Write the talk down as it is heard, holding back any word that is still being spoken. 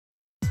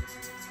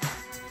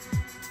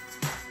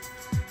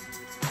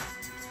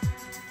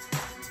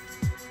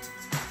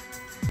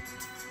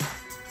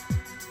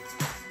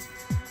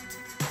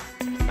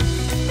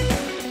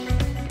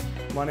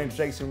My name's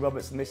Jason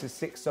Roberts and this is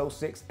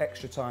 606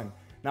 Extra Time.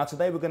 Now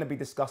today we're going to be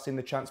discussing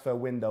the transfer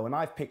window, and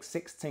I've picked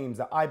 6 teams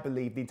that I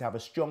believe need to have a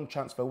strong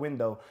transfer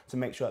window to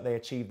make sure that they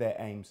achieve their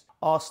aims.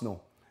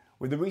 Arsenal.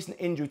 With the recent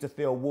injury to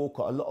Theo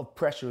Walcott, a lot of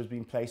pressure has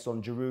been placed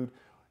on Giroud.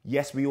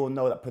 Yes, we all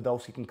know that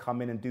Podolski can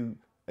come in and do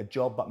a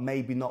job, but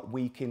maybe not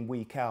week in,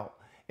 week out.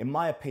 In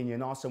my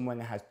opinion, Arsene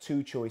Wenger has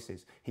 2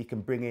 choices. He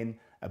can bring in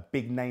a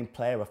big name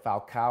player, a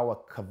Falcao,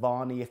 a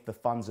Cavani if the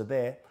funds are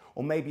there,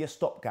 or maybe a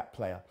stopgap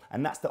player.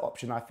 And that's the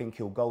option I think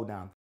he'll go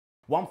down.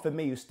 One for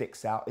me who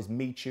sticks out is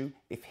Michu.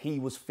 If he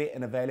was fit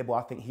and available,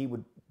 I think he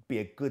would be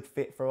a good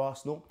fit for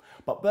Arsenal.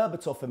 But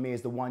Berbatov for me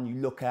is the one you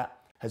look at,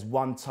 has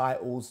won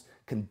titles,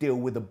 can deal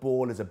with the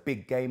ball as a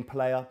big game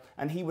player,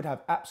 and he would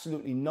have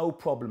absolutely no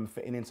problem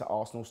fitting into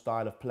Arsenal's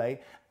style of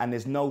play, and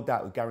there's no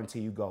doubt would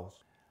guarantee you goals.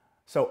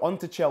 So on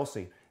to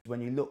Chelsea.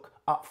 When you look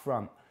up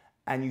front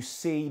and you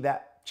see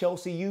that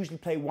Chelsea usually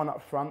play one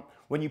up front.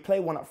 When you play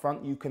one up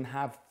front, you can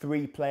have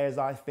 3 players,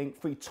 I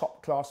think, 3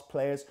 top-class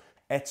players,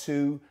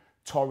 Eto'o,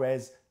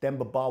 Torres,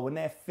 Demba Ba. When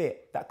they're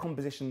fit, that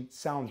composition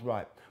sounds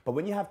right. But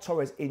when you have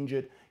Torres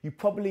injured, you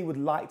probably would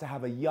like to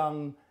have a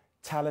young,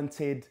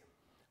 talented,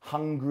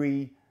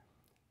 hungry,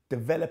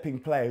 developing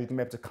player who can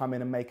be able to come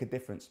in and make a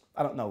difference.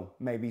 I don't know,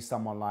 maybe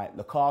someone like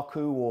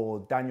Lukaku or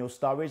Daniel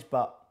Sturridge,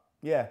 but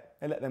yeah,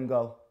 they let them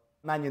go.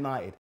 Man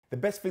United. The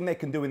best thing they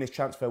can do in this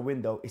transfer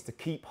window is to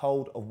keep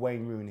hold of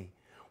Wayne Rooney.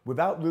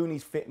 Without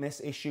Rooney's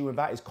fitness issue,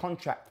 without his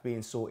contract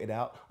being sorted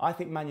out, I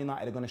think Man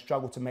United are going to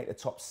struggle to make the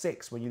top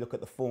 6 when you look at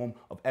the form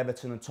of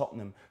Everton and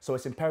Tottenham. So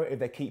it's imperative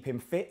they keep him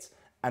fit,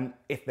 and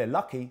if they're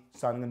lucky,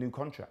 signing a new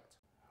contract.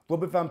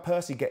 Robert Van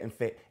Persie getting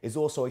fit is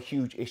also a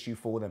huge issue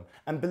for them.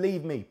 And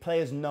believe me,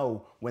 players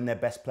know when their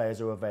best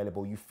players are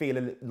available. You feel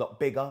a lot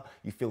bigger,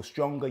 you feel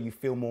stronger, you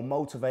feel more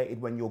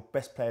motivated when your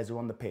best players are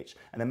on the pitch.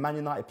 And the Man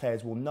United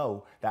players will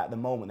know that at the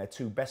moment their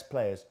 2 best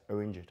players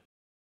are injured.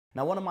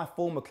 Now, one of my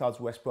former clubs,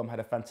 West Brom,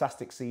 had a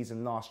fantastic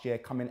season last year,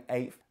 coming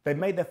 8th. They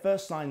made their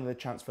first signing of the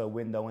transfer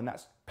window, and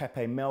that's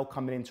Pepe Mel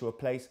coming in to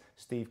replace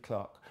Steve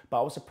Clarke.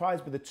 But I was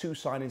surprised with the 2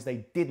 signings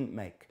they didn't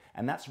make,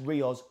 and that's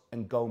Rios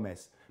and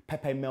Gomez,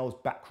 Pepe Mel's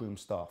backroom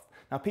staff.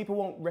 Now, people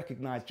won't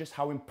recognise just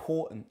how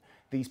important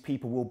these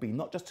people will be,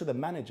 not just to the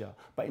manager,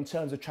 but in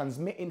terms of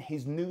transmitting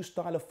his new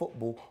style of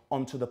football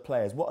onto the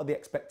players. What are the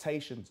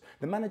expectations?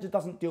 The manager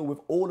doesn't deal with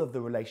all of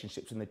the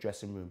relationships in the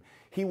dressing room.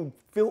 He will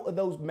filter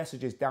those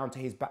messages down to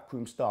his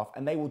backroom staff,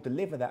 and they will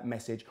deliver that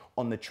message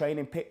on the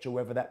training pitch, or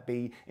whether that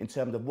be in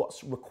terms of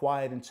what's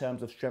required in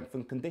terms of strength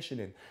and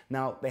conditioning.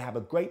 Now, they have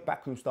a great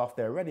backroom staff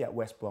there already at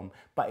West Brom,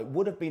 but it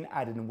would have been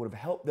added and would have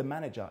helped the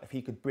manager if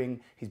he could bring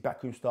his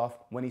backroom staff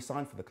when he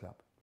signed for the club.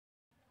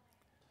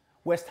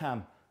 West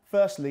Ham.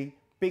 Firstly,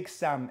 Big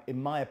Sam,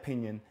 in my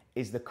opinion,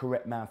 is the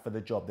correct man for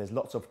the job. There's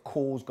lots of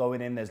calls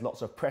going in, there's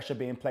lots of pressure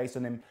being placed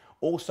on him.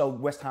 Also,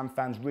 West Ham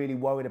fans really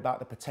worried about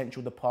the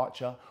potential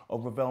departure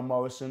of Ravel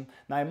Morrison.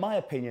 Now, in my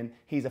opinion,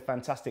 he's a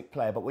fantastic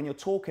player, but when you're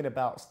talking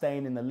about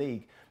staying in the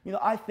league, you know,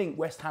 I think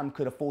West Ham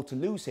could afford to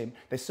lose him.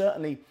 They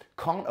certainly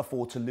can't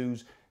afford to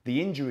lose the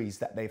injuries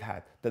that they've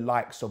had, the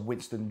likes of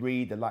Winston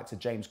Reid, the likes of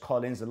James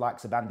Collins, the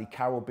likes of Andy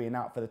Carroll being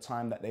out for the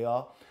time that they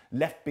are,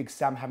 left Big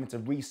Sam having to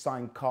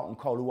re-sign Carlton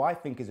Cole, who I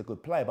think is a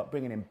good player, but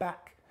bringing him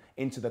back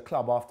into the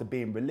club after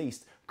being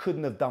released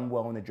couldn't have done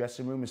well in the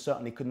dressing room, and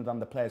certainly couldn't have done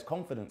the players'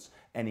 confidence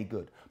any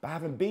good. But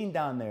having been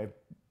down there,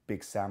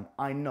 Big Sam,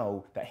 I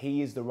know that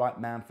he is the right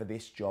man for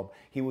this job.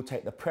 He will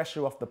take the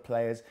pressure off the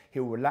players,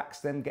 he'll relax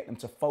them, get them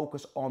to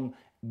focus on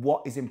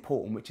what is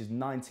important, which is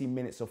 90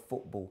 minutes of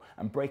football,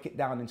 and break it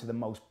down into the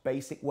most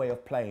basic way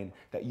of playing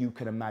that you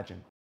can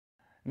imagine.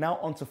 Now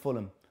on to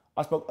Fulham.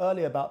 I spoke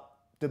earlier about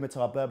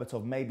Dimitar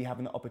Berbatov maybe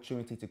having the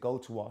opportunity to go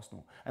to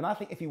Arsenal, and I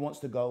think if he wants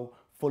to go,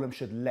 Fulham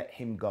should let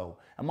him go.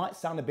 It might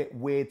sound a bit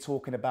weird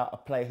talking about a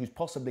player who's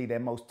possibly their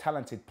most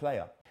talented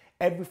player.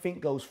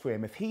 Everything goes for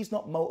him. If he's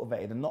not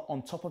motivated and not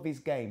on top of his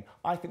game,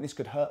 I think this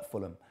could hurt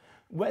Fulham.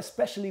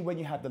 Especially when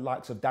you have the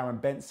likes of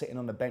Darren Bent sitting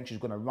on the bench, who's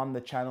going to run the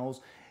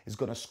channels, is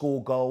going to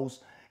score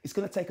goals. It's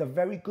going to take a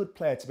very good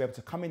player to be able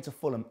to come into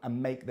Fulham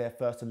and make their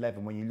first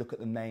 11. When you look at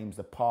the names,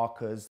 the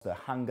Parkers, the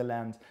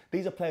Hangeland,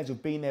 these are players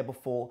who've been there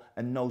before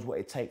and knows what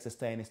it takes to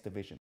stay in this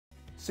division.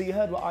 So you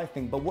heard what I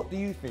think, but what do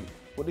you think?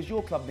 What does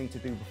your club need to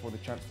do before the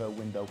transfer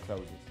window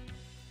closes?